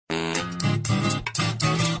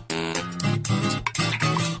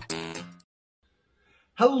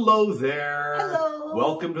Hello there. Hello.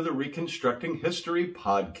 Welcome to the Reconstructing History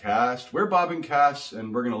podcast. We're Bob and Cass,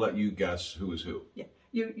 and we're going to let you guess who is who. Yeah,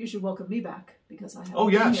 you should welcome me back because I haven't Oh,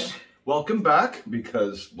 been yes. here. Welcome back,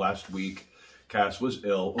 because last week Cass was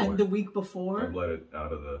ill. And the week before, I let it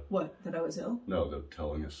out of the... what? That I was ill? No, they're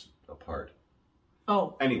telling us apart.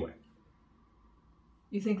 Oh, Anyway,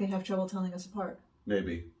 you think they have trouble telling us apart?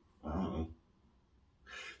 maybe. I don't know.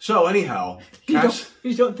 So anyhow, Cass...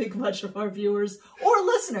 You don't think much of our viewers or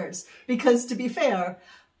listeners because, to be fair,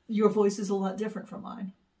 your voice is a lot different from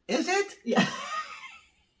mine. Is it? Yeah.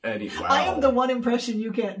 Wow. I am the one impression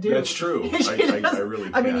you can't do. That's true. I really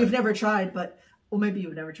can't. I mean, you've never tried, but... Well, maybe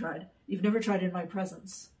you've never tried. You've never tried in my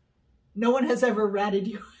presence. No one has ever ratted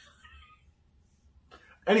you.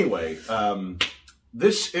 Anyway,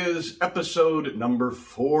 this is episode number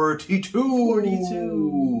 42.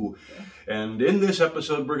 42. And in this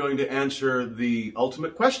episode, we're going to answer the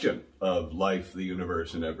ultimate question of life, the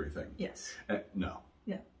universe, and everything. Yes. No.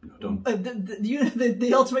 Yeah. No, don't.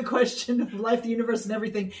 The ultimate question of life, the universe, and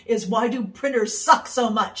everything is, why do printers suck so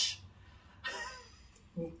much?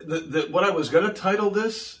 What I was going to title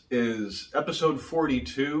this is episode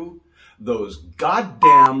 42, those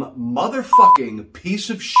goddamn motherfucking piece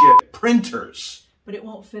of shit printers. But it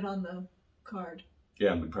won't fit on the card.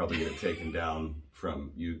 Yeah, and we'd probably get it taken down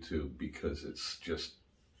from YouTube because it's just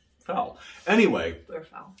foul. Anyway, We're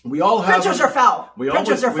foul. we all have Printers them. are foul.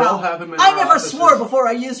 Printers are foul. We all have them in I our never offices. swore before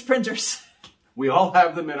I used printers. We all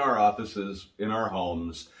have them in our offices, in our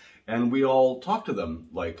homes, and we all talk to them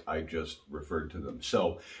like I just referred to them.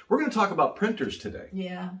 So we're going to talk about printers today.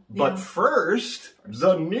 Yeah. But first,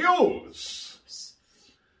 the news.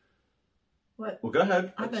 What? Well, go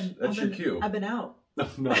ahead. That's your been, cue. I've been out.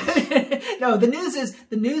 Nice. No, the news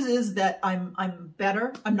is that I'm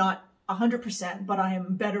better. I'm not 100%, but I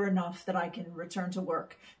am better enough that I can return to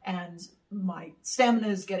work, and my stamina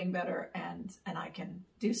is getting better, and I can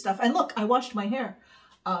do stuff. And look, I washed my hair.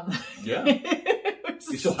 Yeah.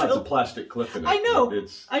 You still have the plastic clip in it. I know.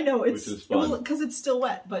 Which is fun. because it's still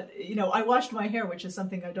wet. But I washed my hair, which is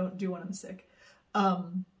something I don't do when I'm sick.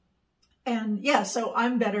 And yeah, so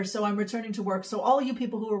I'm better. So I'm returning to work. So all you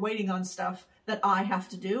people who are waiting on stuff that I have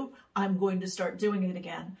to do, I'm going to start doing it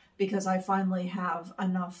again because I finally have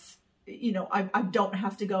enough. I don't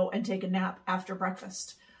have to go and take a nap after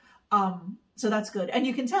breakfast. So that's good. And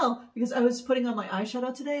you can tell because I was putting on my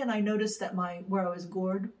eyeshadow today, and I noticed that where I was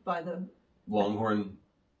gored by the Longhorn.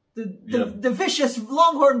 The vicious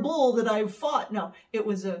longhorn bull that I fought. No,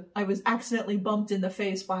 I was accidentally bumped in the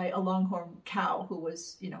face by a longhorn cow who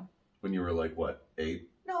was, When you were like, what, 8?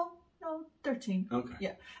 No, 13. Okay.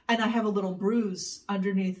 Yeah. And I have a little bruise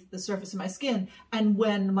underneath the surface of my skin. And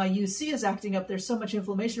when my UC is acting up, there's so much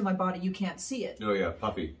inflammation in my body, you can't see it. Oh, yeah,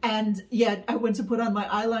 puffy. And yet I went to put on my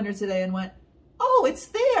eyeliner today and went, oh, it's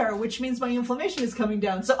there, which means my inflammation is coming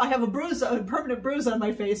down. So I have a permanent bruise on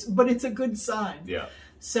my face, but it's a good sign. Yeah.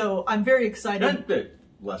 So I'm very excited. And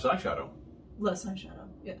less eyeshadow. Less eyeshadow,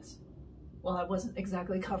 yes. Well, I wasn't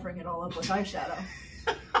exactly covering it all up with eyeshadow.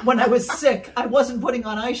 When I was sick, I wasn't putting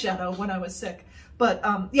on eyeshadow when I was sick. But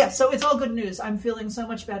yeah, so it's all good news. I'm feeling so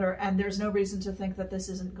much better, and there's no reason to think that this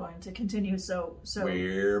isn't going to continue. So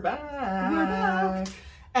We're back. We're back.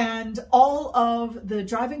 And all of the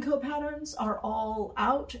driving coat patterns are all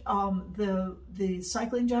out. The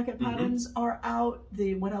cycling jacket patterns are out.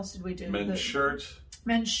 What else did we do? Men's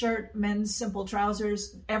shirt, men's simple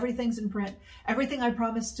trousers. Everything's in print. Everything I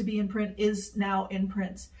promised to be in print is now in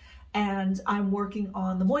print. And I'm working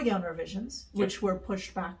on the Moygown revisions, which were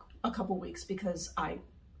pushed back a couple weeks because I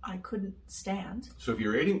couldn't stand. So if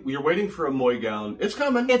you're waiting for a Moygown, it's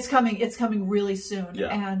coming. It's coming really soon. Yeah.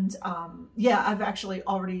 And I've actually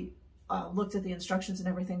already looked at the instructions and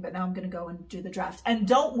everything, but now I'm going to go and do the draft. And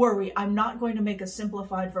don't worry, I'm not going to make a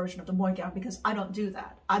simplified version of the Moygown because I don't do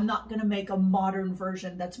that. I'm not going to make a modern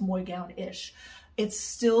version that's Moygown-ish. It's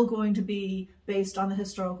still going to be based on the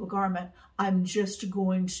historical garment. I'm just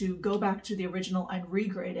going to go back to the original and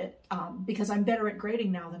regrade it because I'm better at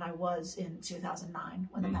grading now than I was in 2009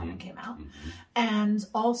 when the pattern came out. And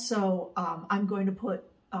also, I'm going to put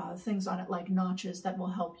things on it like notches that will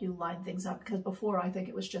help you line things up, because before I think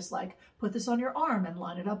it was just like, put this on your arm and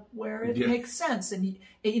line it up where it makes sense. And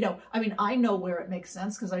I know where it makes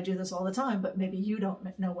sense because I do this all the time, but maybe you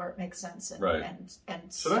don't know where it makes sense. And, right. And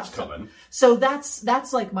so that's coming. So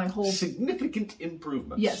that's like my whole significant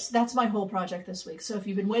improvements. Yes, that's my whole project this week. So if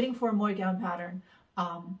you've been waiting for a Moygown pattern,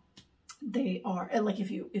 they are like,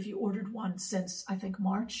 if you ordered one since I think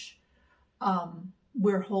March,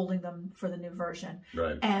 we're holding them for the new version.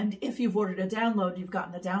 Right. And if you've ordered a download, you've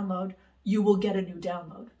gotten the download. you will get a new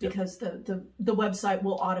download because the website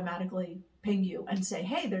will automatically ping you and say,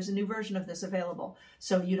 hey, there's a new version of this available.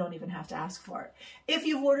 So you don't even have to ask for it. If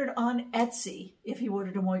you've ordered on Etsy, if you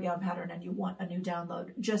ordered a Moy gown pattern and you want a new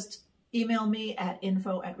download, just email me at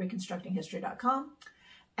info@reconstructinghistory.com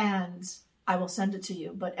and I will send it to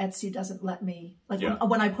you. But Etsy doesn't let me,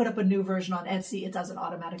 when I put up a new version on Etsy, it doesn't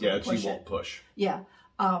automatically push it. Etsy won't push. Yeah.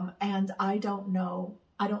 And I don't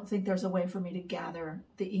think there's a way for me to gather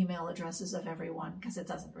the email addresses of everyone because it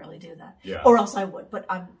doesn't really do that. Yeah. Or else I would. But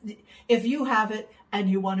if you have it and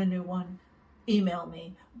you want a new one, email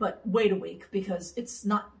me. But wait a week because it's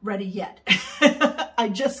not ready yet. I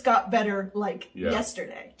just got better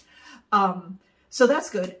yesterday. So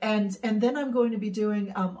that's good. And then I'm going to be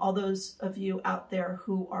doing, all those of you out there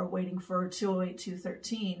who are waiting for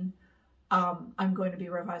 208-213, I'm going to be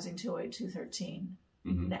revising 208-213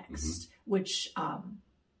 next, which...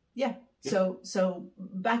 So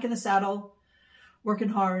back in the saddle, working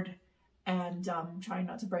hard and trying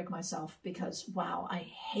not to break myself because, wow, I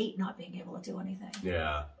hate not being able to do anything.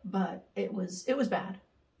 Yeah. But it was bad.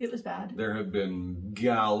 It was bad. There have been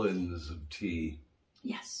gallons of tea.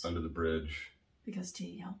 Yes. Under the bridge. Because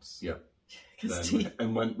tea helps. Yep. Tea.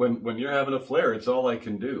 And when you're having a flare, it's all I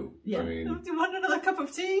can do. Yeah. I mean, do you want another cup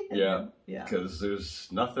of tea? Yeah. Yeah. Because there's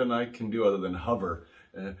nothing I can do other than hover.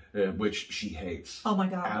 Which she hates. Oh my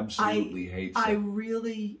God. Absolutely hates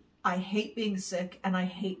it. I hate being sick and I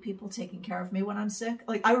hate people taking care of me when I'm sick.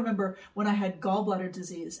 Like I remember when I had gallbladder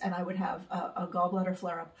disease and I would have a gallbladder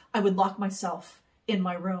flare up, I would lock myself in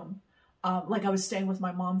my room. I was staying with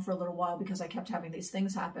my mom for a little while because I kept having these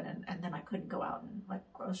things happen and then I couldn't go out and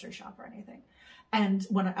grocery shop or anything. And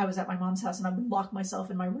when I was at my mom's house and I would lock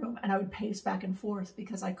myself in my room and I would pace back and forth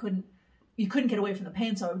because you couldn't get away from the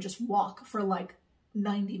pain. So I would just walk for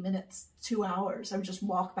 90 minutes, 2 hours. I would just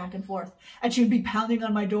walk back and forth and she would be pounding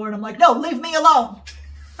on my door and I'm like, no, leave me alone.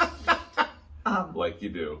 Like you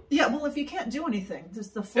do. Yeah. Well, if you can't do anything,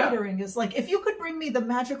 just the fluttering is if you could bring me the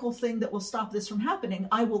magical thing that will stop this from happening,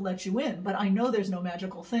 I will let you in. But I know there's no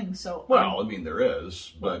magical thing. So, well, there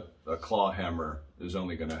is, but a claw hammer is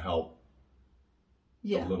only going to help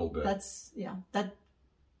a little bit. That's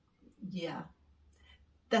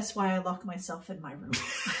why I lock myself in my room.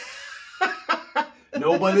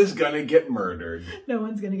 Nobody's gonna get murdered. No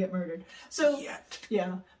one's gonna get murdered. So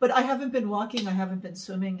yeah, but I haven't been walking. I haven't been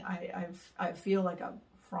swimming. I feel like a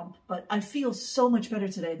frump, but I feel so much better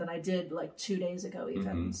today than I did 2 days ago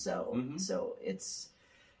even. So it's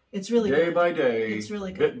really day good. by day. It's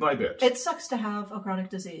really good. Bit by bit. It sucks to have a chronic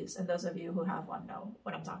disease, and those of you who have one know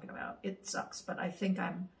what I'm talking about. It sucks, but I think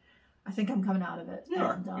I'm coming out of it.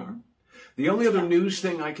 And, the only other news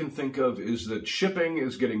thing I can think of is that shipping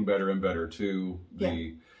is getting better and better too.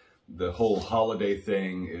 The whole holiday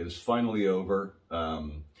thing is finally over.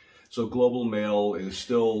 So Global Mail is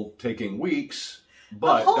still taking weeks,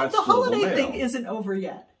 but that's the Global holiday Mail. thing isn't over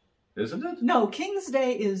yet. Isn't it? No, King's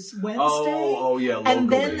Day is Wednesday. Oh yeah,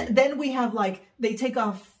 locally. And then we have they take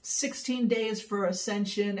off 16 days for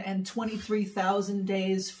Ascension and 23,000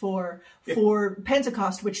 days for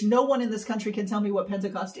Pentecost, which no one in this country can tell me what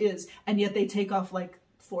Pentecost is, and yet they take off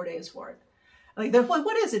 4 days for it. They're like,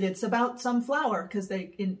 what is it? It's about some flower, because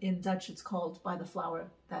in Dutch it's called by the flower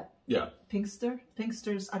that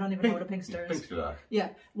Pinksters. I don't even know what a Pinkster is. Pinksterdag. Yeah,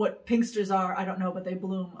 what Pinksters are, I don't know, but they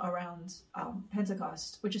bloom around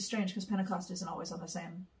Pentecost, which is strange because Pentecost isn't always on the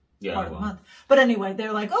same part of the month. But anyway,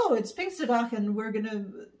 they're like, oh, it's Pinksterdag and we're going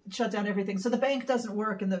to shut down everything. So the bank doesn't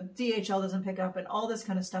work and the DHL doesn't pick up and all this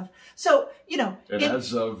kind of stuff. So, And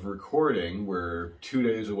as of recording, we're 2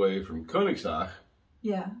 days away from Koningsdag.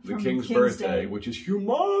 Yeah. The King's birthday, which is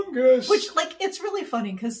humongous. Which, it's really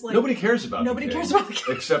funny because, nobody cares about the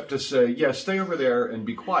king. Except to say, stay over there and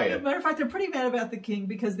be quiet. Matter of fact, they're pretty mad about the king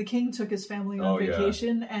because the king took his family on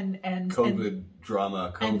vacation and COVID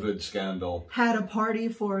drama, COVID scandal. Had a party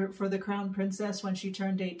for the crown princess when she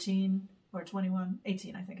turned 18 or 21,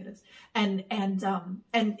 18, I think it is. And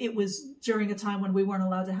it was during a time when we weren't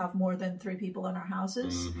allowed to have more than 3 people in our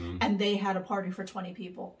houses. Mm-hmm. And they had a party for 20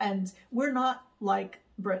 people. And we're not like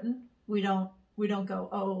Britain. We don't go,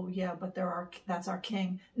 oh yeah, but that's our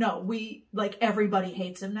king. No, everybody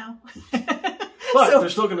hates him now. But they're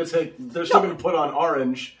still going to put on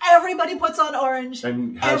orange. Everybody puts on orange.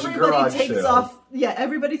 And has a garage sale.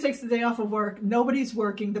 Everybody takes the day off of work. Nobody's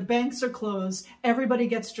working. The banks are closed. Everybody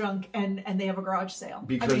gets drunk and they have a garage sale.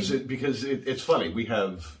 Because it's funny. We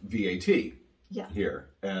have VAT here.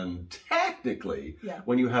 And technically,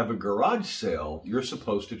 when you have a garage sale, you're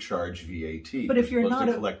supposed to charge VAT. But if you're not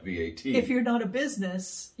to collect VAT, if you're not a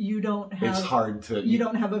business, you don't have. It's hard to. You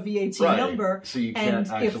don't have a VAT number, so you can't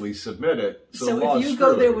actually submit it. So if you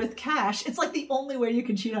go there with cash, it's like the only way you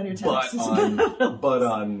can cheat on your taxes. But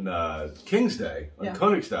on King's Day, on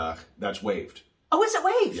Koningsdag, that's waived. Oh, is it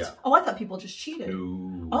waived? Yeah. Oh, I thought people just cheated.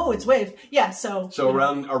 No. Oh, it's waived. Yeah, so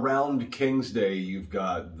around King's Day, you've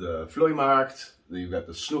got the Vlooimarkt, you've got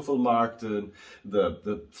the Snuffelmarkt,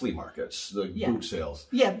 the flea markets, the boot sales.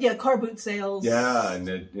 Yeah, car boot sales. Yeah, and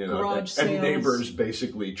garage sales. And neighbors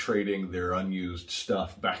basically trading their unused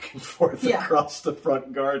stuff back and forth across the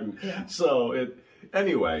front garden. Yeah. So it's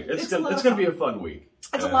going to be a fun week.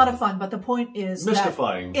 It's a lot of fun, but the point is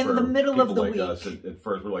mystifying that in the middle of the week, us at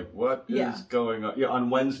first we're like, what is going on? Yeah, on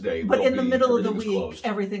Wednesday. But in the middle of the week,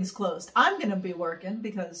 everything's closed. I'm going to be working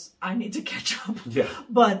because I need to catch up. Yeah.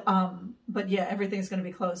 But yeah, everything's going to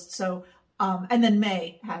be closed. So, and then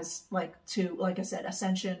May has like I said,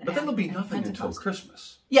 Ascension. But then there'll be nothing until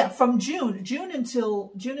Christmas. Yeah, from June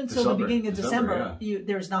until the beginning of December,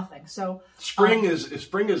 there's nothing. So spring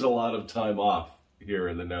is a lot of time off here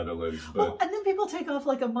in the Netherlands. But well, and then people take off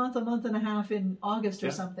like a month and a half in August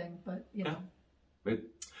or something. But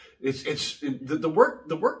the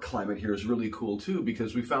work climate here is really cool too,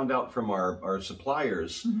 because we found out from our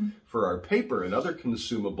suppliers for our paper and other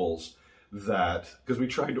consumables that, because we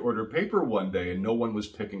tried to order paper one day and no one was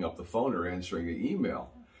picking up the phone or answering the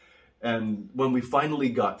email. And when we finally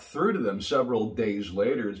got through to them several days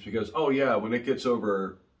later, it's because, when it gets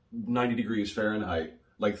over 90 degrees Fahrenheit,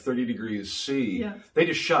 like 30 degrees C, they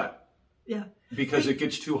just shut. Yeah. Because it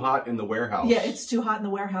gets too hot in the warehouse. Yeah, it's too hot in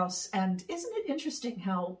the warehouse. And isn't it interesting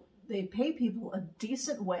how they pay people a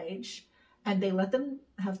decent wage and they let them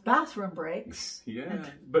have bathroom breaks? Yeah.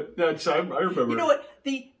 But I remember. You know what?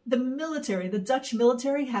 The military, the Dutch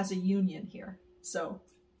military has a union here. So,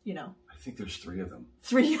 I think there's 3 of them.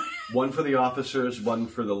 3? One for the officers, one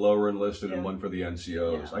for the lower enlisted, and one for the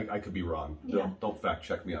NCOs. Yeah. I could be wrong. Yeah. Don't fact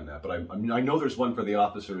check me on that. But I know there's one for the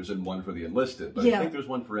officers and one for the enlisted. But I think there's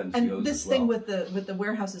one for NCOs and this as well. thing with the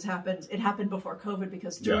warehouses happened. It happened before COVID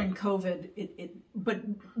because during COVID, but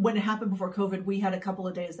when it happened before COVID, we had a couple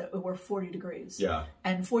of days that were 40 degrees. Yeah.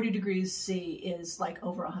 And 40 degrees C is like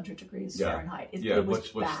over 100 degrees Fahrenheit. It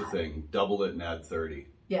was what's the thing? Double it and add 30.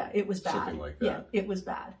 Yeah, it was bad. Something like that. Yeah, it was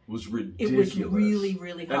bad. It was ridiculous. It was really,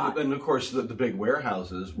 really hot. And of course, the big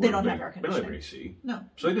warehouses, they don't have air conditioning. They don't have AC. No.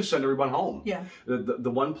 So they just send everyone home. Yeah. The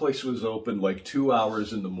one place was open like 2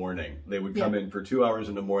 hours in the morning. They would come in for 2 hours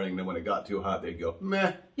in the morning. Then when it got too hot, they'd go,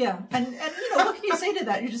 meh. Yeah. And what can you say to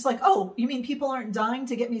that? You're just like, oh, you mean people aren't dying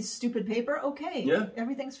to get me stupid paper? Okay. Yeah.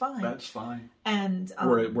 Everything's fine. That's fine. And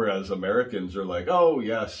whereas Americans are like, oh,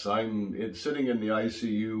 yes, I'm sitting in the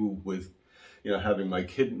ICU with, having my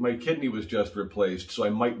kidney was just replaced, so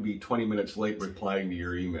I might be 20 minutes late replying to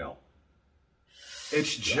your email.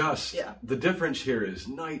 It's just the difference here is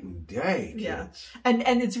night and day, kids. Yeah.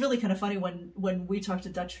 And it's really kind of funny when we talk to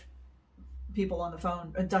Dutch people on the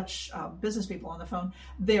phone, Dutch business people on the phone,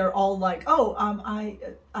 they're all like, "Oh,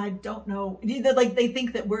 I don't know." They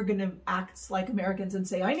think that we're going to act like Americans and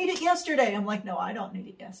say, "I need it yesterday." I'm like, "No, I don't need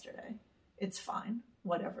it yesterday. It's fine.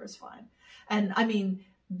 Whatever is fine." And I mean,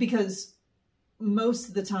 because most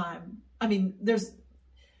of the time,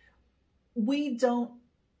 we don't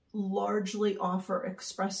largely offer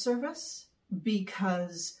express service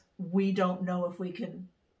because we don't know if we can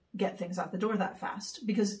get things out the door that fast.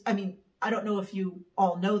 Because, I don't know if you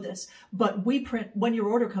all know this, but we print, when your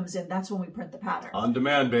order comes in, that's when we print the pattern. On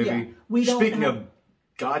demand, baby. Yeah. Speaking of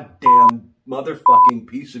goddamn motherfucking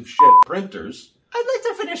piece of shit printers. I'd like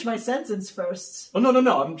to finish my sentence first. Oh, no.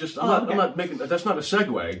 I'm not making, that's not a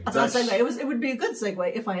segue. That's not a segue. It would be a good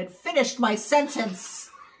segue if I had finished my sentence.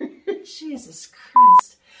 Jesus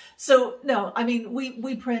Christ. So, no,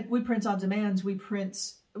 we print on demand.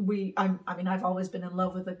 I've always been in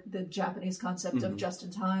love with the Japanese concept of just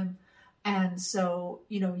in time. And so,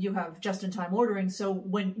 you have just in time ordering. So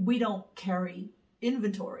when we don't carry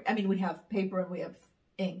inventory, we have paper and we have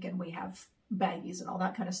ink and we have baggies and all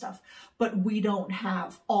that kind of stuff, but we don't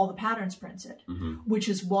have all the patterns printed, which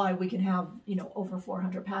is why we can have, over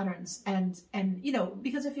 400 patterns. And,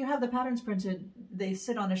 because if you have the patterns printed, they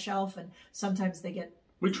sit on a shelf and sometimes they get.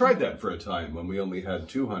 We tried that for a time when we only had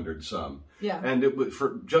 200 some. Yeah. And it was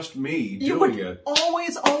for just me you doing would it.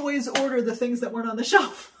 Always order the things that weren't on the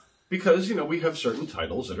shelf. Because, we have certain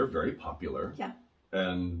titles that are very popular. Yeah.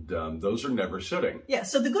 And those are never sitting. Yeah,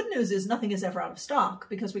 so the good news is nothing is ever out of stock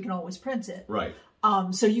because we can always print it. Right.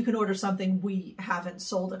 So you can order something we haven't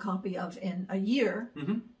sold a copy of in a year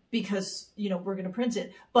because, we're going to print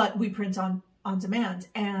it. But we print on on demand.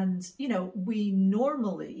 And, we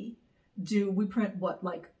normally we print what,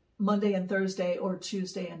 like Monday and Thursday or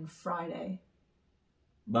Tuesday and Friday?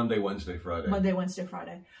 Monday, Wednesday, Friday. Monday, Wednesday,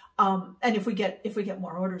 Friday. And if we get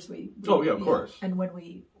more orders, we oh yeah, of course. And when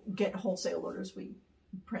we get wholesale orders, we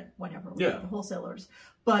print whenever we Yeah. get the wholesale orders.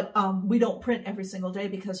 But we don't print every single day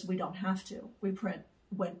because we don't have to. We print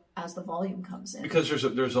as the volume comes in. Because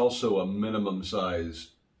there's also a minimum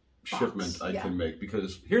size shipment I yeah. can make.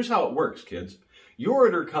 Because here's how it works, kids. Your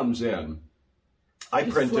order comes in. I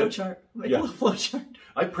print it. Yeah. Flow chart.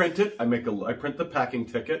 I print it. I print the packing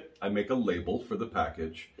ticket. I make a label for the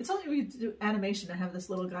package. It's only we do animation to have this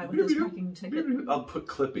little guy with his packing ticket. I'll put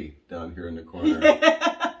Clippy down here in the corner.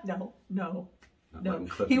 No.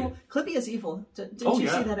 Clippy. Clippy is evil. Did you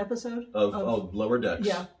see that episode of Lower Decks?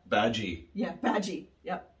 Yeah. Badgie. Yeah, Badgie.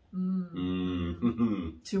 Yep. Mm-hmm.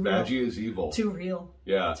 Too real. Badgie is evil. Too real.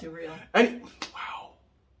 Yeah. Too real. Wow,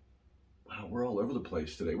 we're all over the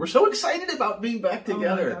place today. We're so excited about being back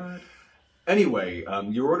together. Oh my God. Anyway,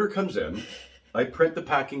 your order comes in. I print the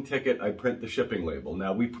packing ticket. I print the shipping label.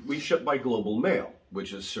 Now, we ship by Global Mail,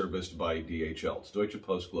 which is serviced by DHL. It's Deutsche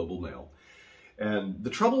Post Global Mail. And the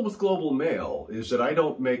trouble with Global Mail is that I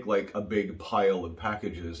don't make like a big pile of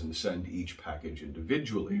packages and send each package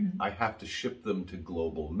individually. Mm-hmm. I have to ship them to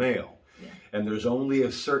Global Mail. Yeah. And there's only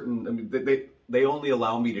a certain, they only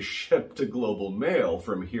allow me to ship to Global Mail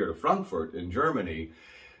from here to Frankfurt in Germany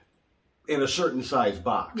in a certain size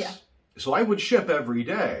box. Yeah. So I would ship every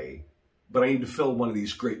day, but I need to fill one of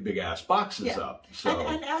these great big ass boxes up. So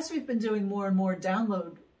and as we've been doing more and more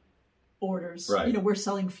download orders, right. We're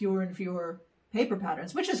selling fewer and fewer paper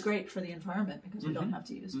patterns, which is great for the environment because we don't have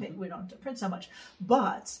to use paper, we don't have to print so much.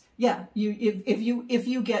 But yeah, if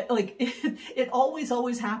you get like it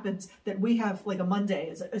always happens that we have like a Monday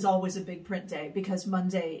is always a big print day because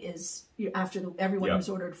Monday is after everyone who's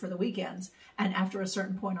ordered for the weekends, and after a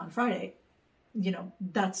certain point on Friday,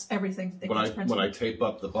 that's everything that gets printed. When I tape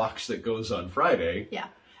up the box that goes on Friday. Yeah.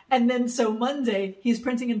 And then so Monday, he's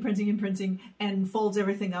printing and folds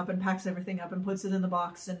everything up and packs everything up and puts it in the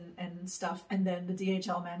box and stuff. And then the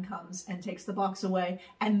DHL man comes and takes the box away,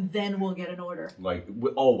 and then we'll get an order. Like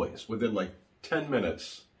always, within like 10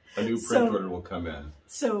 minutes, a new print order will come in.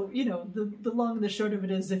 So, the long and the short of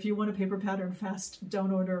it is, if you want a paper pattern fast,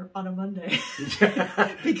 don't order on a Monday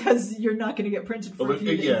because you're not going to get printed for a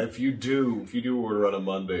few days. Yeah, if you do order on a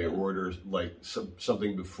Monday, order like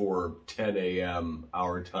something before 10 a.m.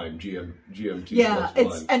 our time, GMT. Yeah,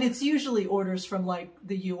 it's usually orders from like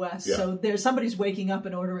the U.S. Yeah. So somebody's waking up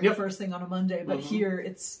and ordering first thing on a Monday, but here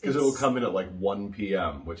it's because it will come in at like 1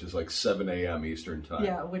 p.m., which is like 7 a.m. Eastern time.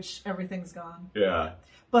 Yeah, which everything's gone. Yeah.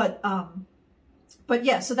 But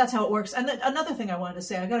yeah, so that's how it works. And another thing I wanted to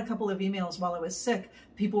say, I got a couple of emails while I was sick.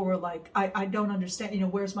 People were like, I don't understand,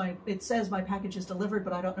 it says my package is delivered,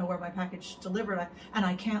 but I don't know where my package is delivered. And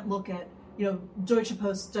I can't look at, Deutsche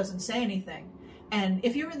Post doesn't say anything. And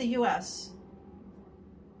if you're in the US,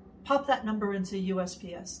 pop that number into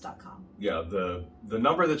USPS.com. Yeah, the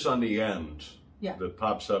number that's on the end that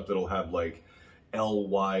pops up that'll have like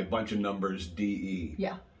LY, bunch of numbers, DE.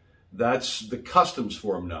 Yeah. That's the customs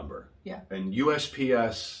form number. Yeah. And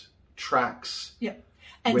USPS tracks. Yeah.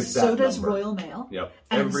 And so does number. Royal Mail. Yep.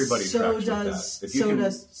 And Everybody so tracks does with that.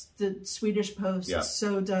 does the Swedish Post. Yeah.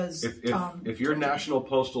 So does if your National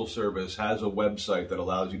Postal Service has a website that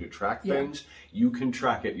allows you to track things, you can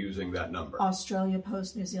track it using that number. Australia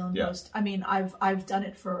Post, New Zealand Post. I mean, I've done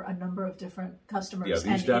it for a number of different customers.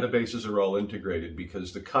 Yeah, these databases are all integrated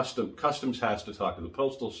because the customs has to talk to the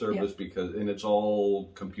Postal Service and it's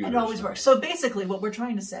all computer. It always works. So basically, what we're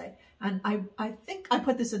trying to say, and I think I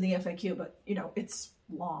put this in the FAQ, but it's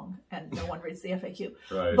long and no one reads the FAQ.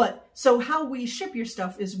 Right. But so how we ship your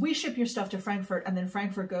stuff is we ship your stuff to Frankfurt, and then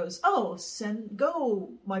Frankfurt goes, go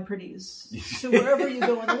my pretties to wherever you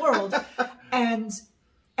go in the world. And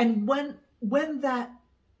when that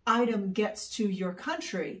item gets to your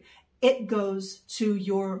country, it goes to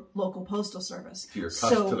your local postal service. To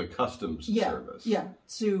the customs service. Yeah.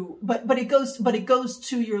 But it goes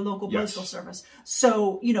to your local postal service.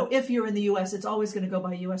 So, if you're in the US, it's always going to go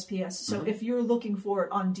by USPS. So if you're looking for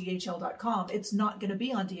it on DHL.com, it's not going to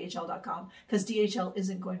be on DHL.com because DHL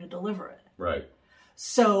isn't going to deliver it. Right.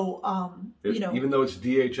 So, even though it's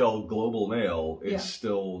DHL Global Mail, it's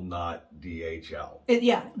still not DHL.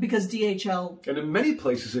 Because DHL... And in many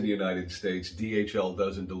places in the United States, DHL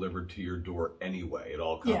doesn't deliver to your door anyway. It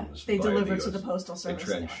all comes they deliver to the Postal Service.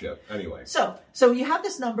 And transship. Anyway. So you have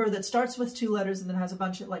this number that starts with 2 letters and then has a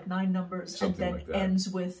bunch of 9 numbers. Something and then ends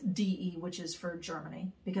with DE, which is for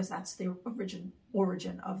Germany, because that's the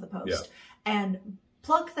origin of the post. Yeah. And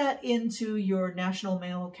plug that into your national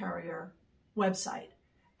mail carrier website,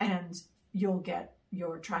 and you'll get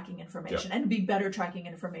your tracking information, and be better tracking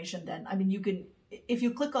information than, I mean, you can, if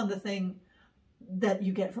you click on the thing that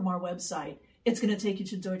you get from our website, it's going to take you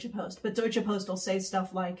to Deutsche Post. But Deutsche Post will say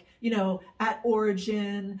stuff like, at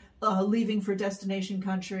origin, leaving for destination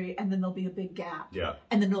country, and then there'll be a big gap. Yeah.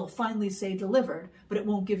 And then it'll finally say delivered, but it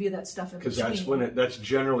won't give you that stuff in between. Because that's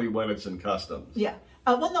generally when it's in customs. Yeah.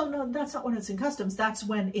 Well, no, that's not when it's in customs. That's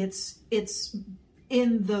when it's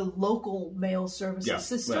in the local mail services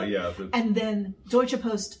system. And then Deutsche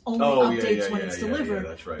Post only updates when it's delivered,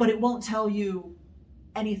 that's right. but it won't tell you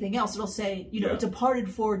anything else. It'll say, it departed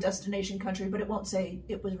for destination country, but it won't say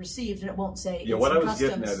it was received, and it won't say it's what in I was customs.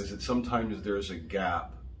 getting at is that sometimes there's a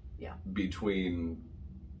gap between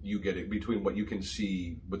what you can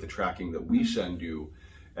see with the tracking that we send you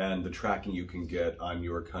and the tracking you can get on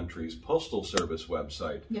your country's postal service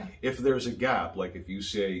website. Yeah. If there's a gap, like if you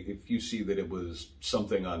see that it was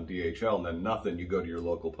something on DHL and then nothing, you go to your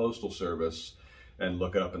local postal service and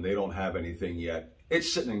look it up, and they don't have anything yet,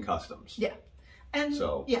 it's sitting in customs. Yeah. And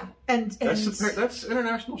and that's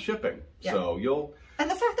international shipping. Yeah. So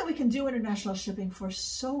and the fact that we can do international shipping for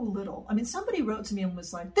so little. I mean, somebody wrote to me and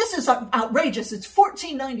was like, "This is outrageous. It's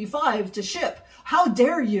 $14.95 to ship. How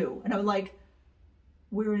dare you?" And I'm like,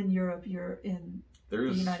 "We're in Europe. You're in the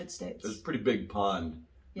United States. There's a pretty big pond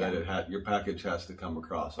that your package has to come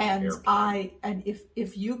across on an airplane." And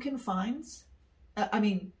if you can find,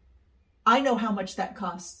 I know how much that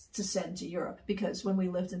costs to send to Europe, because when we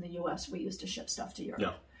lived in the U.S., we used to ship stuff to Europe.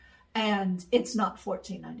 Yeah. And it's not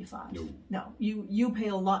 $14.95. No, you pay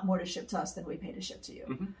a lot more to ship to us than we pay to ship to you.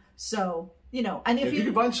 Mm-hmm. So, and if you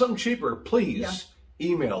can find something cheaper, please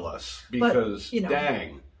email us, because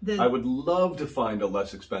I would love to find a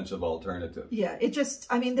less expensive alternative. Yeah, it just,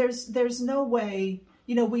 there's no way,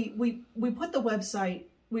 we put the website,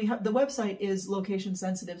 the website is location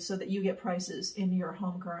sensitive so that you get prices in your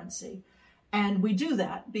home currency. And we do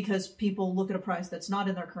that because people look at a price that's not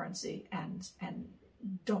in their currency and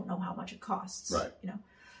don't know how much it costs. Right.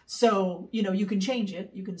 So, you can change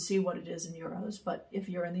it. You can see what it is in euros, but if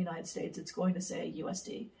you're in the United States, it's going to say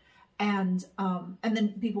USD. And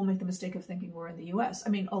then people make the mistake of thinking we're in the US.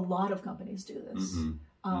 A lot of companies do this.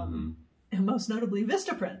 Mm-hmm. And most notably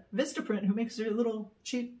Vistaprint, who makes their little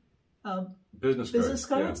cheap business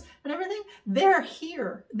cards and everything. They're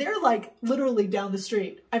here. They're like literally down the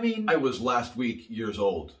street. I was last week years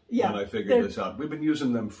old when I figured this out. We've been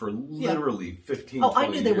using them for literally 15, 20 I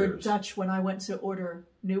knew they years. were Dutch when I went to order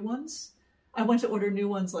new ones. I went to order new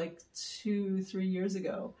ones like 2-3 years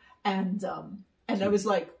ago. And I was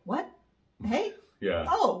like, what? Hey? Yeah.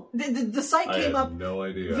 Oh, the site came up. No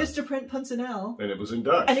idea. Vistaprint.nl. And it was in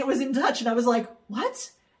Dutch. And I was like,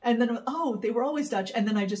 what? And then, they were always Dutch. And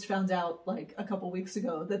then I just found out like a couple weeks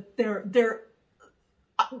ago that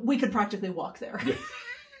we could practically walk there.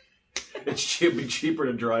 It'd be cheaper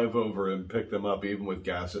to drive over and pick them up, even with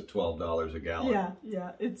gas at $12 a gallon.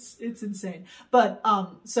 Yeah, it's insane. But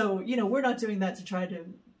so we're not doing that to try to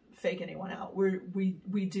fake anyone out.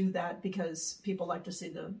 We do that because people like to see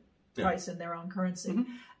the price in their own currency,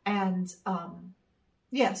 and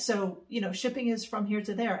so shipping is from here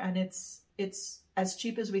to there, and it's as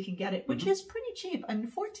cheap as we can get it, which is pretty cheap.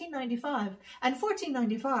 $14.95, and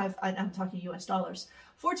 $14.95. I'm talking U.S. dollars.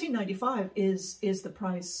 $14.95 is the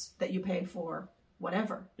price that you pay for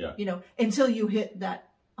whatever. Yeah. Until you hit that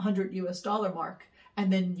 $100 US mark,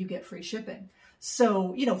 and then you get free shipping.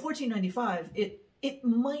 So $14.95. It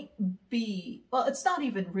might be, well, it's not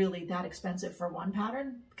even really that expensive for one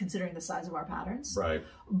pattern, considering the size of our patterns. Right.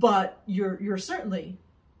 But you're certainly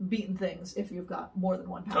beating things if you've got more than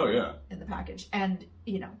one pattern in the package. And,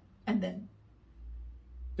 and then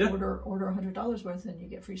order $100 worth and you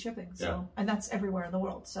get free shipping. So, and that's everywhere in the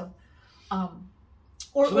world. So,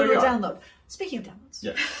 or download. Speaking of downloads.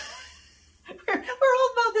 Yeah. We're all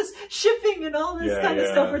about this shipping and all this kind of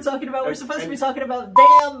stuff we're talking about. We're supposed to be talking about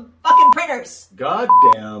damn fucking printers.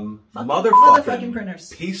 Goddamn motherfucking printers.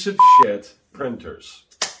 Piece of shit printers.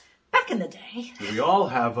 Back in the day. We all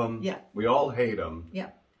have them. Yeah. We all hate them. Yeah.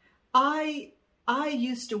 I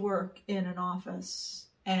used to work in an office,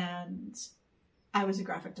 and I was a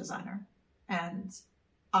graphic designer, and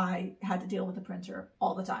I had to deal with the printer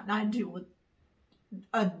all the time. And I had to deal with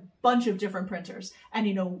a bunch of different printers, and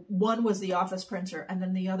one was the office printer, and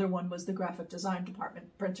then the other one was the graphic design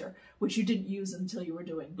department printer, which you didn't use until you were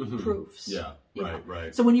doing proofs. Yeah,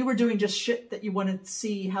 right. So when you were doing just shit that you want to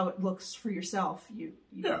see how it looks for yourself, you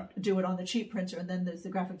do it on the cheap printer, and then there's the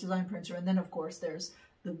graphic design printer, and then of course there's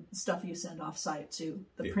the stuff you send off site to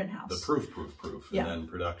the print house. The proof, and then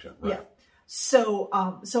production. Right. So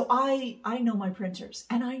I know my printers,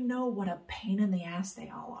 and I know what a pain in the ass they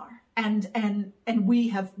all are. And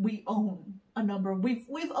we own a number.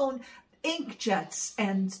 We've owned inkjets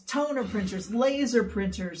and toner printers, laser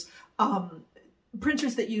printers,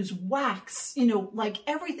 printers that use wax, like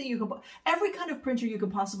every kind of printer you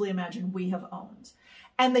could possibly imagine we have owned.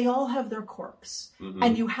 And they all have their quirks,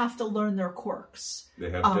 and you have to learn their quirks.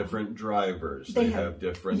 They have different drivers. They have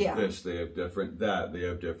different this. They have different that. They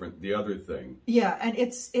have different the other thing. Yeah, and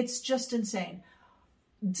it's just insane.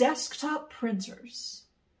 Desktop printers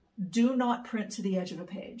do not print to the edge of a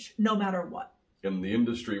page, no matter what. In the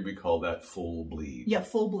industry, we call that full bleed. Yeah,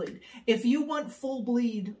 full bleed. If you want full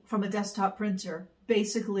bleed from a desktop printer,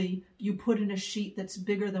 basically you put in a sheet that's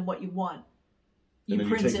bigger than what you want. And then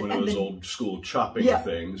you take one of those old school chopping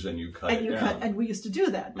things and you cut it down. And we used to do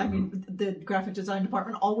that. I mean, the graphic design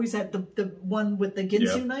department always had the one with the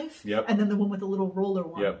Ginsu knife, and then the one with the little roller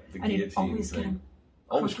one. Yep, the guillotine thing.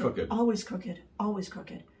 Always crooked. Always crooked. Always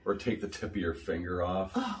crooked. Or take the tip of your finger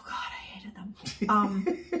off. Oh, God, I hated them.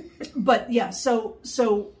 But yeah,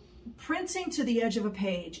 so printing to the edge of a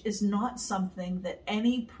page is not something that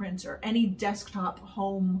any printer, any desktop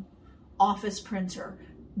home office printer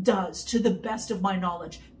does, to the best of my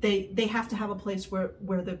knowledge. They have to have a place where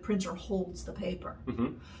the printer holds the paper.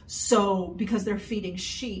 So because they're feeding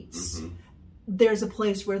sheets, there's a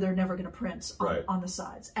place where they're never going to print on the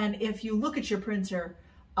sides. And if you look at your printer,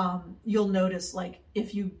 you'll notice, like,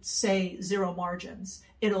 if you say 0 margins,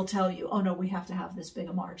 it'll tell you, oh no, we have to have this big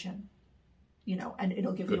a margin. And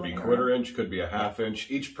it'll give you an error. Could be 1/4 inch, could be a 1/2 inch.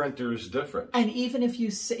 Each printer is different. And even if you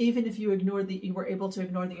were able to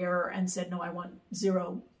ignore the error and said, no, I want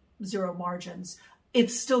zero margins,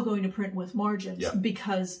 it's still going to print with margins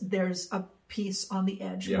because there's a piece on the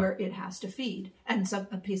edge where it has to feed, and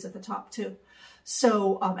a piece at the top too.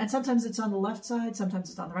 So, and sometimes it's on the left side, sometimes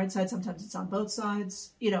it's on the right side, sometimes it's on both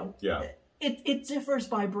sides. It differs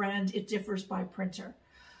by brand, it differs by printer.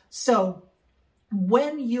 So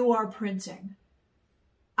when you are printing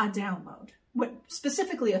a download,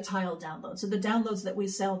 specifically a tile download, so the downloads that we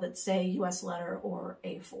sell that say US letter or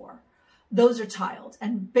A4, those are tiled.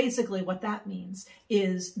 And basically what that means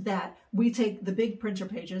is that we take the big printer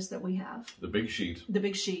pages that we have, the big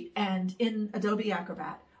sheet, and in Adobe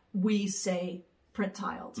Acrobat, we say print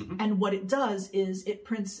tiled. And what it does is it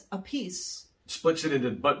prints a piece, splits it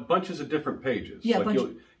into bunches of different pages. Yeah, like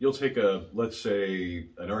you'll take let's say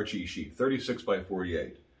an Archie sheet, 36 by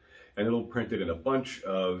 48, and it'll print it in a bunch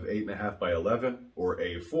of 8.5 by 11 or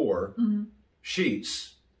A4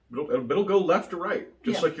 sheets. It'll go left to right,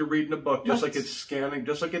 just like you're reading a book, just like it's scanning,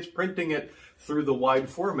 just like it's printing it through the wide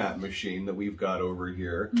format machine that we've got over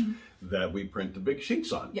here that we print the big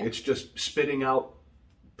sheets on. It's just spitting out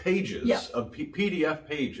pages of PDF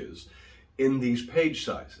pages in these page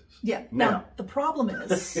sizes. Yeah. Now the problem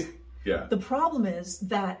is, the problem is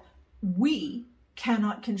that we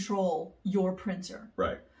cannot control your printer.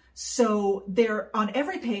 Right. So on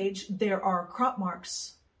every page there are crop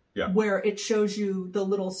marks. Where it shows you the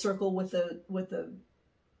little circle with the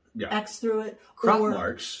X through it. Crop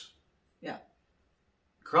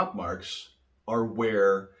marks are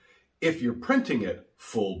where, if you're printing it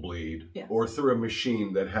full bleed or through a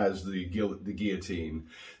machine that has the guillotine,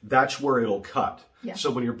 that's where it'll cut.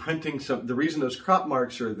 So when you're printing the reason those crop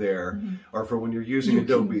marks are there are for when you're using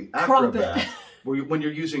Adobe Acrobat. When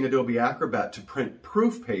you're using Adobe Acrobat to print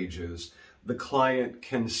proof pages, the client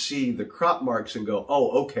can see the crop marks and go,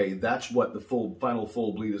 oh, okay, that's what the final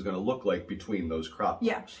full bleed is going to look like between those crop marks.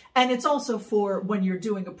 Yeah, and it's also for when you're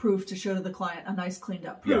doing a proof to show to the client a nice cleaned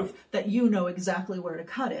up proof that you know exactly where to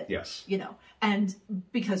cut it. Yes. And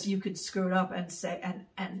because you could screw it up and say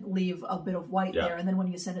and leave a bit of white there, and then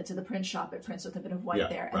when you send it to the print shop, it prints with a bit of white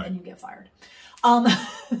there, and then you get fired.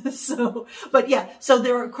 So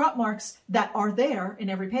there are crop marks that are there in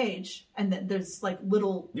every page, and then there's like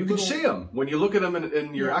little. You can see them when you look at them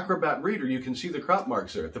in your Acrobat reader. You can see the crop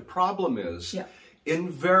marks there. The problem is,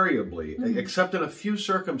 invariably, except in a few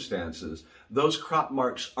circumstances, those crop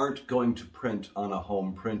marks aren't going to print on a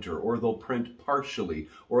home printer, or they'll print partially,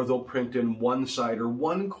 or they'll print in one side or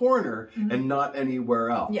one corner and not anywhere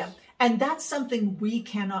else. Yeah, and that's something we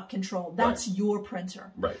cannot control. That's your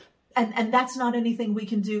printer. Right. And that's not anything we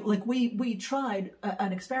can do. Like we tried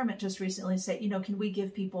an experiment just recently to say, can we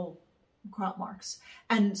give people crop marks?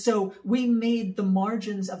 And so we made the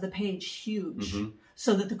margins of the page huge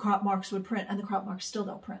so that the crop marks would print, and the crop marks still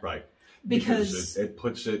don't print. Right. Because it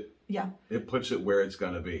puts it where it's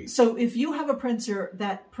going to be. So if you have a printer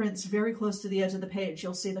that prints very close to the edge of the page,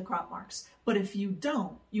 you'll see the crop marks. But if you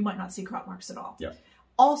don't, you might not see crop marks at all. Yeah.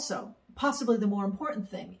 Also, possibly the more important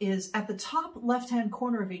thing is at the top left-hand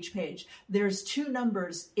corner of each page, there's two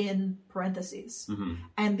numbers in parentheses.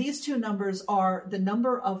 And these two numbers are the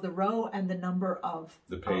number of the row and the number of...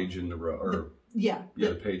 The page in the row. Or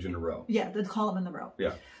the page in the row. Yeah, the column in the row.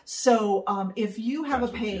 Yeah. So if you have a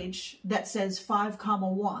page that says 5,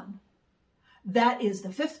 1, that is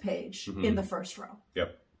the fifth page in the first row.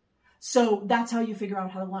 Yep. So that's how you figure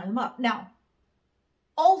out how to line them up. Now,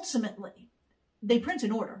 ultimately, they print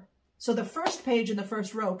in order. So the first page in the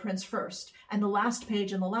first row prints first, and the last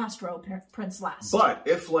page in the last row prints last. But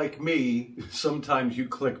if, like me, sometimes you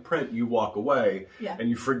click print, you walk away, and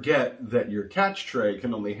you forget that your catch tray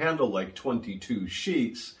can only handle like 22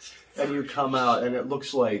 sheets, and you come out and it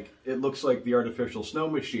looks like the artificial snow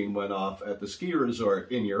machine went off at the ski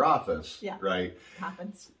resort in your office, right? It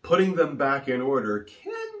happens. Putting them back in order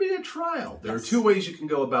can be a trial. There are two ways you can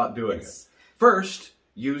go about doing it. First,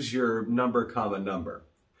 use your number, comma, number.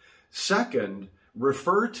 Second,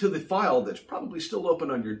 refer to the file that's probably still open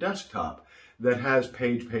on your desktop that has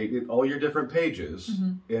all your different pages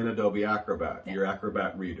in Adobe Acrobat, your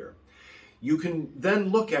Acrobat Reader. You can then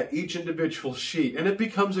look at each individual sheet, and it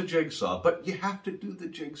becomes a jigsaw, but you have to do the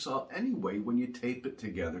jigsaw anyway when you tape it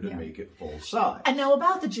together to make it full size. And now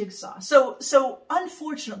about the jigsaw. So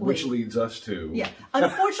unfortunately... Which leads us to... Yeah.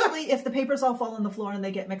 Unfortunately, if the papers all fall on the floor and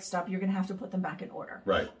they get mixed up, you're going to have to put them back in order.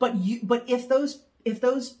 Right. But if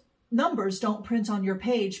those numbers don't print on your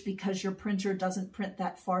page because your printer doesn't print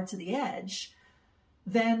that far to the edge,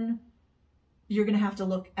 then you're going to have to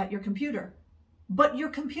look at your computer. But your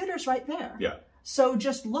computer's right there. Yeah. So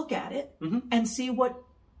just look at it and see what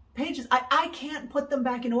pages. I can't put them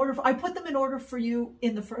back in order. I put them in order for you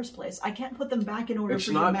in the first place. I can't put them back in order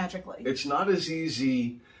for you magically. It's not as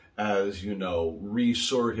easy as,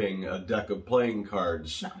 resorting a deck of playing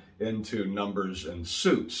cards into numbers and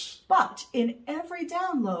suits. But in every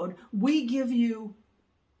download, we give you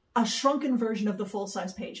a shrunken version of the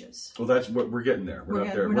full-size pages. Well, that's what we're getting there. We're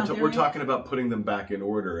not there. We're talking about putting them back in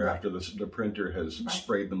order after the printer has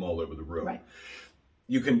sprayed them all over the room. Right.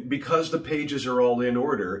 You can, because the pages are all in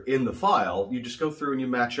order in the file, you just go through and you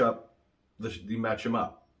match them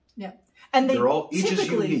up. Yeah. And each is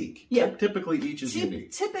unique. Yeah. Typically, each is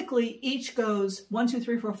unique. Typically, each goes 1, 2,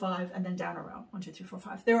 3, 4, 5, and then down a row. 1, 2, 3, 4,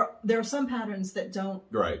 5. There are some patterns that don't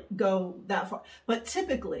go that far, but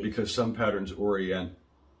typically because some patterns orient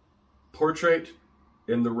portrait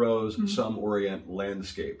in the rows, some orient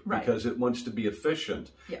landscape because it wants to be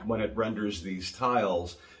efficient when it renders these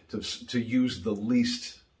tiles to use the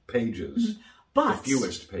least pages, the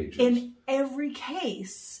fewest pages. In every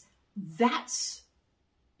case,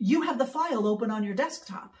 you have the file open on your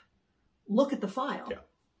desktop. Look at the file. Yeah.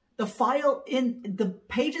 The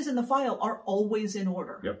pages in the file are always in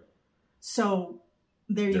order. Yep. So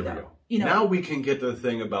there you go. Now we can get to the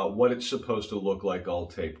thing about what it's supposed to look like all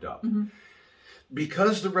taped up.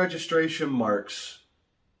 Because the registration marks,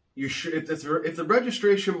 if the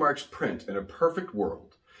registration marks print in a perfect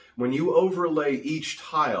world, when you overlay each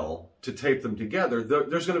tile to tape them together,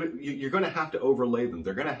 you're going to have to overlay them.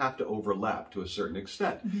 They're going to have to overlap to a certain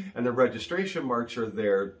extent. And the registration marks are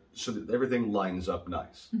there so that everything lines up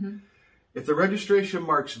nice. If the registration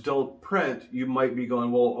marks don't print, you might be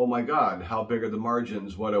going, well, oh my God, how big are the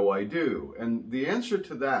margins? What do I do? And the answer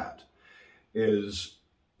to that is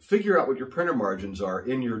figure out what your printer margins are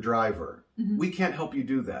in your driver. We can't help you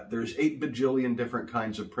do that. There's 8 bajillion different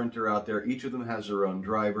kinds of printer out there. Each of them has their own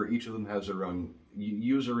driver. Each of them has their own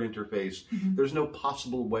user interface. There's no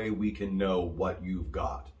possible way we can know what you've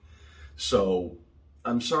got. So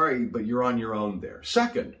I'm sorry, but you're on your own there.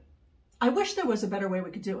 Second, I wish there was a better way we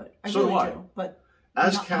could do it. I so really do do. But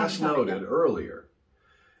as Cass noted earlier,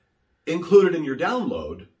 included in your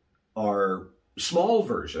download are small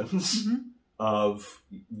versions of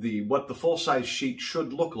what the full-size sheet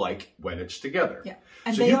should look like when it's together. Yeah,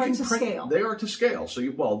 and so they are to scale. They are to scale. So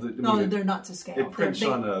they're not to scale. It prints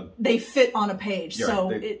They fit on a page,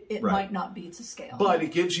 so it might not be to scale. But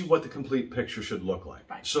it gives you what the complete picture should look like.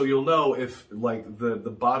 Right. So you'll know if, like, the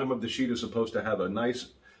bottom of the sheet is supposed to have a nice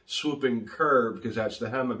swooping curve because that's the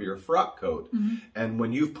hem of your frock coat. And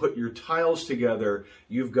when you've put your tiles together,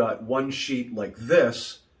 you've got one sheet like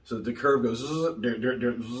this, so that the curve goes,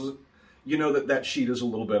 you know that sheet is a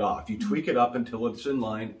little bit off. You tweak it up until it's in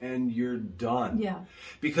line and you're done. Yeah.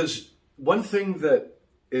 Because one thing that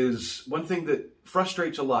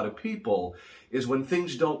frustrates a lot of people is when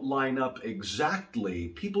things don't line up exactly,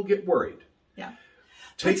 people get worried. Yeah.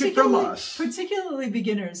 Take it from us. Particularly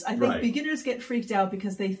beginners. I think beginners get freaked out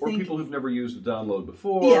because they think... Or people who've never used a download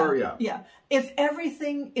before. Yeah.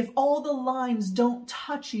 If all the lines don't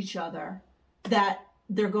touch each other, that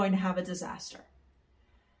they're going to have a disaster.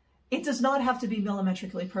 It does not have to be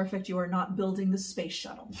millimetrically perfect. You are not building the space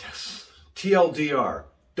shuttle. Yes. TLDR.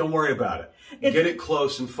 Don't worry about it. Get it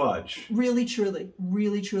close and fudge. Really, truly,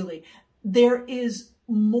 really, truly. There is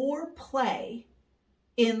more play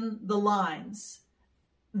in the lines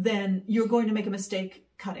than you're going to make a mistake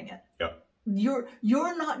cutting it. Yep.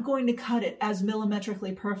 You're not going to cut it as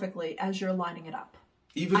millimetrically perfectly as you're lining it up.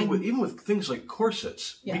 Even with things like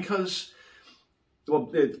corsets, because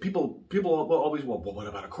people will always, well, what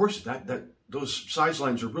about a corset? That those size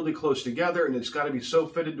lines are really close together, and it's got to be so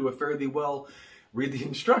fitted to a fairly well. Read the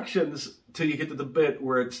instructions till you get to the bit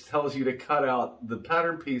where it tells you to cut out the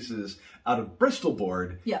pattern pieces out of Bristol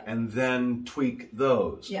board and then tweak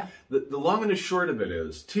those. Yeah. The long and the short of it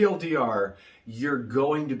is, TLDR, you're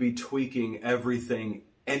going to be tweaking everything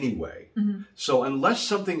anyway. Mm-hmm. So unless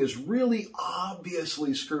something is really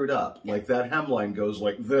obviously screwed up, like that hemline goes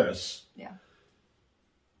like this. Yeah.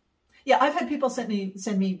 Yeah, I've had people send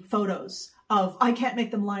me photos of, I can't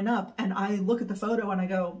make them line up, and I look at the photo and I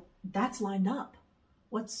go, that's lined up.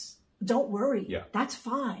 Don't worry. Yeah. That's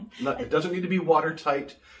fine. It doesn't need to be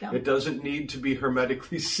watertight. No. It doesn't need to be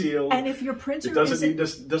hermetically sealed. And if your printer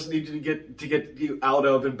doesn't need to get you out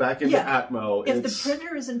of and back into Atmo. If the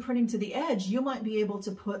printer isn't printing to the edge, you might be able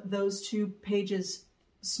to put those two pages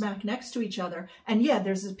smack next to each other. And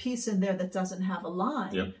there's a piece in there that doesn't have a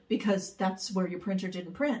line because that's where your printer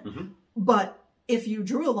didn't print. Mm-hmm. But if you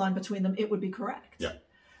drew a line between them, it would be correct. Yeah.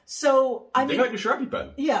 So I mean, got your Sharpie pen.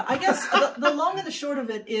 Yeah, I guess the long and the short of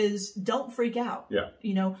it is, don't freak out. Yeah.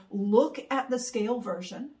 Look at the scale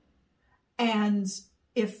version, and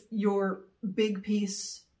if your big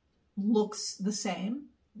piece looks the same,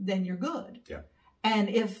 then you're good. Yeah. And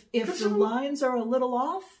if the lines are a little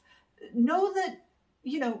off, know that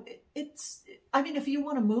it's. I mean, if you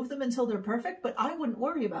want to move them until they're perfect, but I wouldn't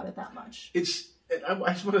worry about it that much. I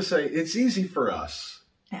just want to say it's easy for us.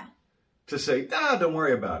 To say, don't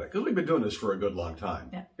worry about it, because we've been doing this for a good long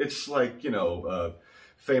time. Yeah. It's like, a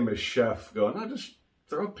famous chef going, just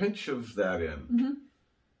throw a pinch of that in. Mm-hmm.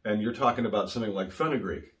 And you're talking about something like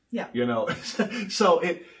fenugreek. Yeah. So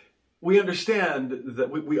we understand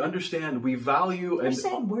that we value You're and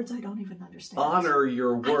saying words I don't even understand. Honor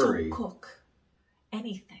your worry. I don't cook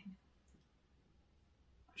anything.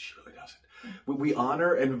 She really doesn't. We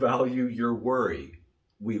honor and value your worry.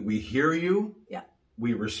 We hear you. Yeah.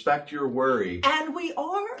 We respect your worry. And we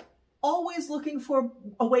are always looking for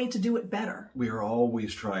a way to do it better. We are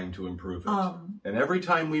always trying to improve it. And every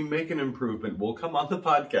time we make an improvement, we'll come on the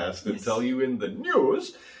podcast and tell you in the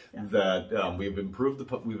news that we've improved the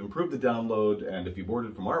download. And if you've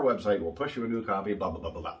ordered from our website, we'll push you a new copy, blah, blah, blah,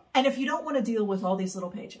 blah, blah. And if you don't want to deal with all these little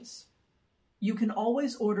pages, you can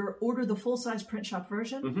always order the full-size print shop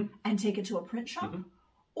version and take it to a print shop. Mm-hmm.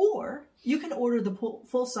 Or you can order the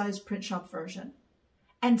full-size print shop version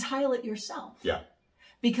and tile it yourself. Yeah.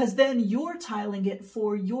 Because then you're tiling it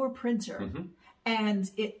for your printer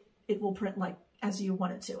and it will print like as you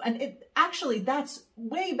want it to. And that's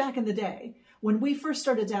way back in the day. When we first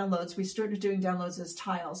started downloads, we started doing downloads as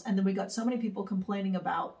tiles. And then we got so many people complaining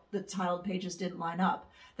about the tiled pages didn't line up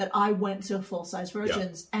that I went to full-size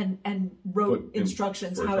versions and wrote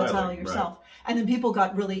instructions how to tile yourself. Right. And then people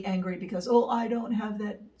got really angry because, I don't have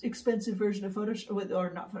that expensive version of Photoshop,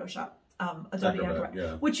 or not Photoshop. Adobe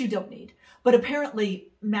Acrobat, which you don't need. But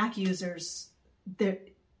apparently Mac users,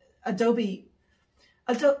 Adobe.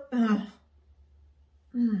 There's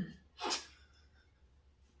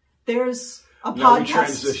a podcast. Now we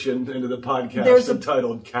transitioned into the podcast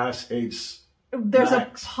entitled Cass Hates There's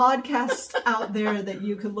Macs. A podcast out there that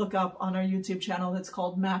you could look up on our YouTube channel that's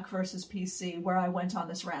called Mac versus PC, where I went on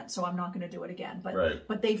this rant, so I'm not going to do it again.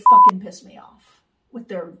 But they fucking piss me off with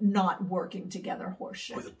their not working together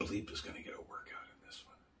horseshit. Boy, the bleep is going to get a workout in this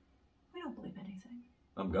one. We don't bleep anything.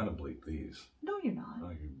 I'm going to bleep these. No, you're not. Oh,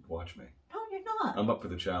 you watch me. No, you're not. I'm up for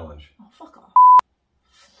the challenge. Oh, fuck off.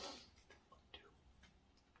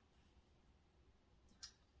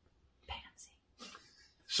 Pansy.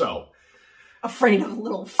 So. Afraid of a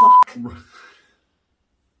little fuck.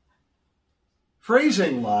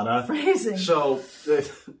 Phrasing, Lana. Phrasing. So, the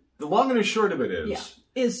long and the short of it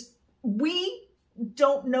is we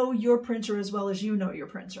don't know your printer as well as you know your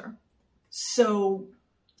printer. So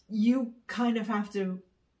you kind of have to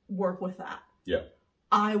work with that. Yeah.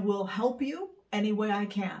 I will help you any way I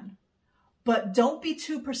can. But don't be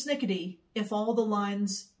too persnickety if all the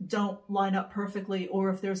lines don't line up perfectly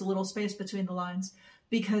or if there's a little space between the lines,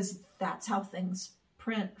 because that's how things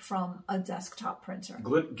print from a desktop printer.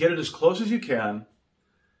 Get it as close as you can.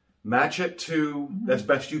 Match it to, as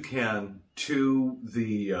best you can, to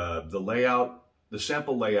the layout the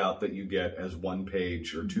sample layout that you get as 1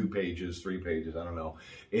 page or 2 pages, 3 pages, I don't know,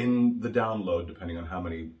 in the download, depending on how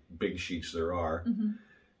many big sheets there are.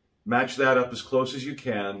 Match that up as close as you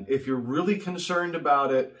can. If you're really concerned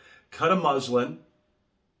about it, cut a muslin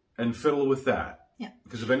and fiddle with that. Yeah.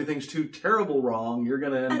 Because if anything's too terrible wrong, you're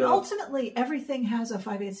going to end up... And ultimately, everything has a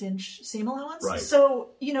 5/8 inch seam allowance. Right.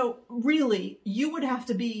 So, really, you would have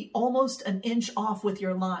to be almost an inch off with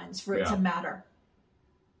your lines for it to matter.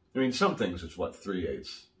 I mean, some things it's 3/8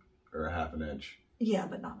 or a 1/2 inch. Yeah,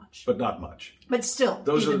 but not much. But not much. But still,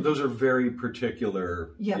 those are very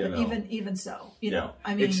particular. Yeah, but even so,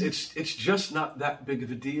 I mean, it's just not that big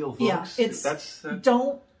of a deal, folks.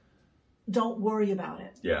 Yeah, don't worry about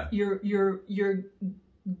it. Yeah, you're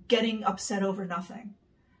getting upset over nothing,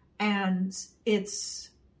 and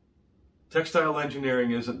it's textile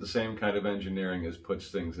engineering isn't the same kind of engineering as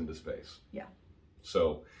puts things into space. Yeah.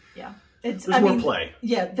 So yeah, there's more play.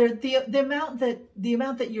 Yeah, the amount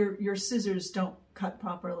that your scissors don't cut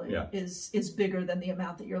properly is bigger than the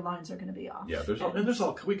amount that your lines are going to be off. Yeah,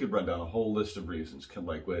 we could run down a whole list of reasons,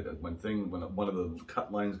 like when one of the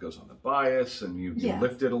cut lines goes on the bias and you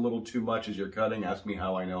lift it a little too much as you're cutting. Ask me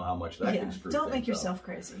how I know how much that can screw. Don't make yourself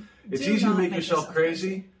crazy. It's easy to make yourself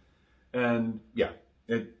crazy, and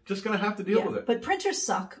it's just going to have to deal with it. But printers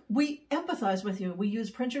suck. We empathize with you. We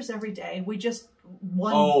use printers every day. We just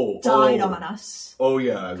one died on us. Oh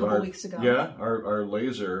yeah, a couple weeks ago. Yeah, our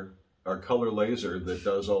laser. Our color laser that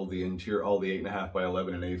does all the 8.5 by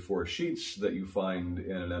 11 and A4 sheets that you find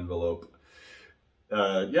in an envelope.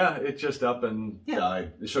 It just up and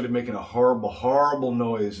died. It started making a horrible, horrible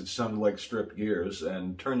noise. It sounded like stripped gears,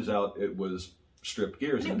 and turns out it was stripped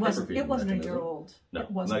gears. It wasn't a year old. No,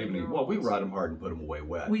 not even. Well, we ride them hard and put them away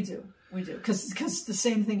wet. We do. Because the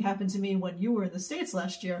same thing happened to me when you were in the States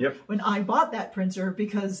last year. Yep. When I bought that printer,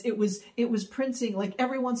 because it was printing, like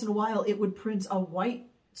every once in a while it would print a white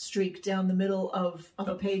streak down the middle of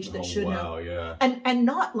a page that should have. Yeah. And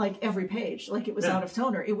not like every page, like it was out of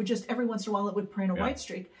toner. It would just, every once in a while it would print a white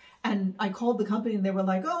streak. And I called the company and they were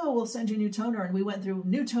like, oh, we'll send you new toner. And we went through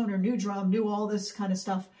new toner, new drum, new all this kind of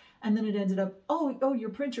stuff. And then it ended up, oh, your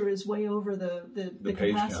printer is way over the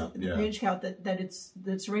page capacity, count, the page count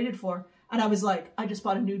that's rated for. And I was like, I just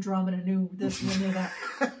bought a new drum and a new this and a new that.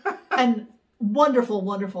 And wonderful.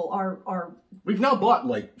 We've now bought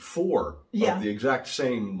like 4 of the exact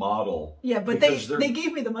same model. Yeah, but they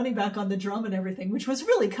gave me the money back on the drum and everything, which was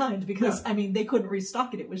really kind because, I mean, they couldn't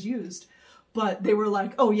restock it. It was used. But they were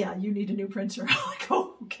like, oh, yeah, you need a new printer. I'm like,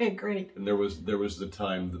 oh, okay, great. And there was the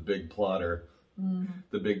time the big plotter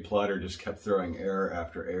just kept throwing error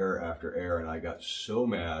after error after error, and I got so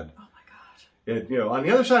mad. Oh, my God. On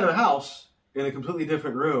the other side of the house, in a completely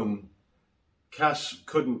different room, Cass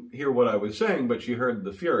couldn't hear what I was saying, but she heard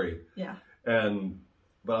the fury. Yeah.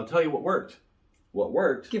 But I'll tell you what worked. What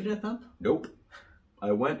worked? Give it a thump? Nope.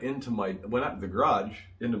 I went out to the garage,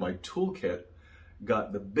 into my toolkit,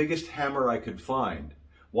 got the biggest hammer I could find,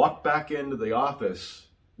 walked back into the office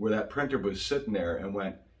where that printer was sitting there and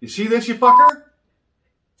went, you see this, you fucker?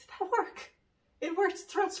 Did that work? It worked.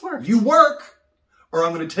 Threats worked. You work, or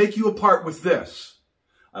I'm going to take you apart with this.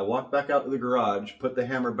 I walked back out to the garage, put the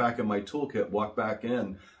hammer back in my toolkit, walked back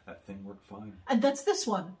in. That thing worked fine. And that's this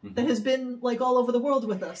one that has been like all over the world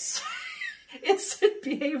with us. It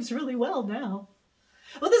behaves really well now.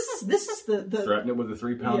 Well, this is the threaten it with a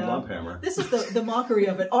 3-pound lump hammer. This is the mockery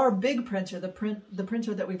of it. Our big printer, the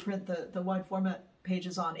printer that we print the wide format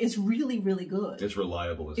pages on, is really, really good. It's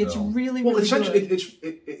reliable as hell. It's really, well, really essentially, good.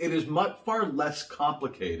 It is far less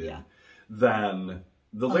complicated than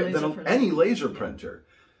any laser printer.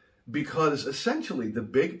 Because essentially, the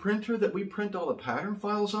big printer that we print all the pattern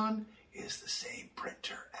files on is the same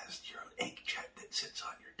printer as your inkjet that sits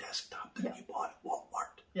on your desktop that you bought at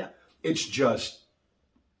Walmart. Yeah. It's just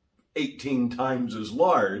 18 times as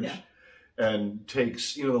large and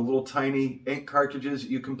takes, the little tiny ink cartridges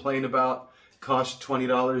that you complain about cost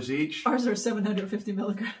 $20 each. Ours are 750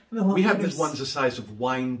 milliliters. We have these ones the size of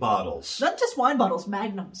wine bottles. Not just wine bottles,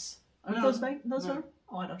 magnums. Aren't those are?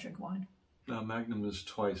 Oh, I don't drink wine. No, Magnum is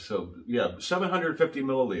twice. So, 750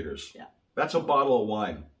 milliliters. Yeah. That's a bottle of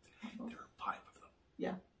wine. There are 5 of them.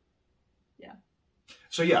 Yeah. Yeah.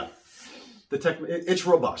 So, it's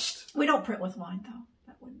robust. We don't print with wine, though.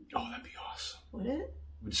 That wouldn't be... Oh, that'd be awesome. Would it? It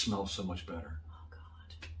would smell so much better. Oh,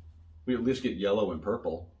 God. We'd at least get yellow and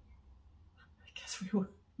purple. I guess we would.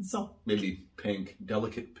 So maybe pink,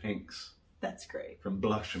 delicate pinks. That's great. From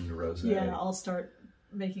blush and rosé. Yeah, I'll start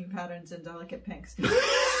making patterns in delicate pinks.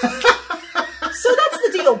 So that's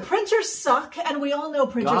the deal. Printers suck, and we all know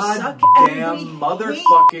printers suck. Goddamn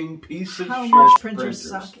motherfucking piece of shit. How much printers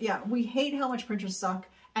suck. Yeah, we hate how much printers suck,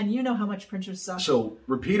 And you know how much printers suck. So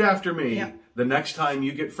repeat after me. Yeah. The next time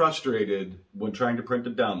you get frustrated when trying to print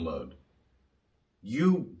a download,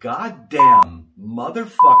 you goddamn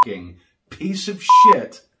motherfucking piece of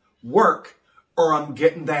shit, work, or I'm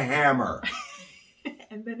getting the hammer.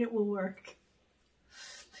 And then it will work.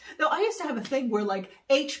 No, I used to have a thing where, like,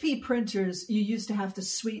 HP printers, you used to have to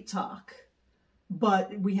sweet talk.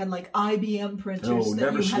 But we had, like, IBM printers. No, that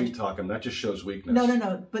never you sweet had... talk them. That just shows weakness.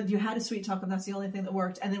 No. But you had to sweet talk them. That's the only thing that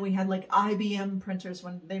worked. And then we had, like, IBM printers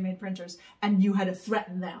when they made printers. And you had to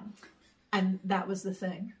threaten them. And that was the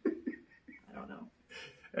thing. I don't know.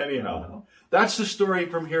 Anyhow, that's the story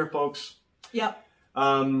from here, folks. Yep.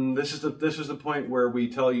 This is the point where we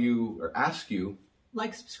tell you or ask you,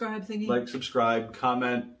 like, subscribe thingy. Like, subscribe,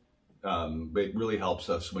 comment. It really helps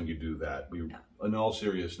us when you do that. In all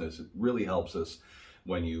seriousness, it really helps us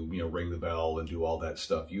when you ring the bell and do all that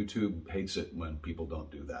stuff. YouTube hates it when people don't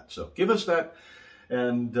do that. So give us that.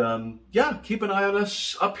 And keep an eye on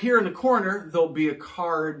us. Up here in the corner, there'll be a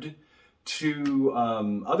card to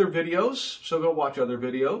other videos. So go watch other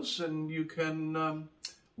videos and you can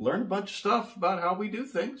learn a bunch of stuff about how we do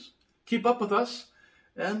things. Keep up with us.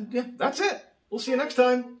 And yeah, that's it. We'll see you next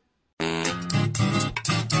time.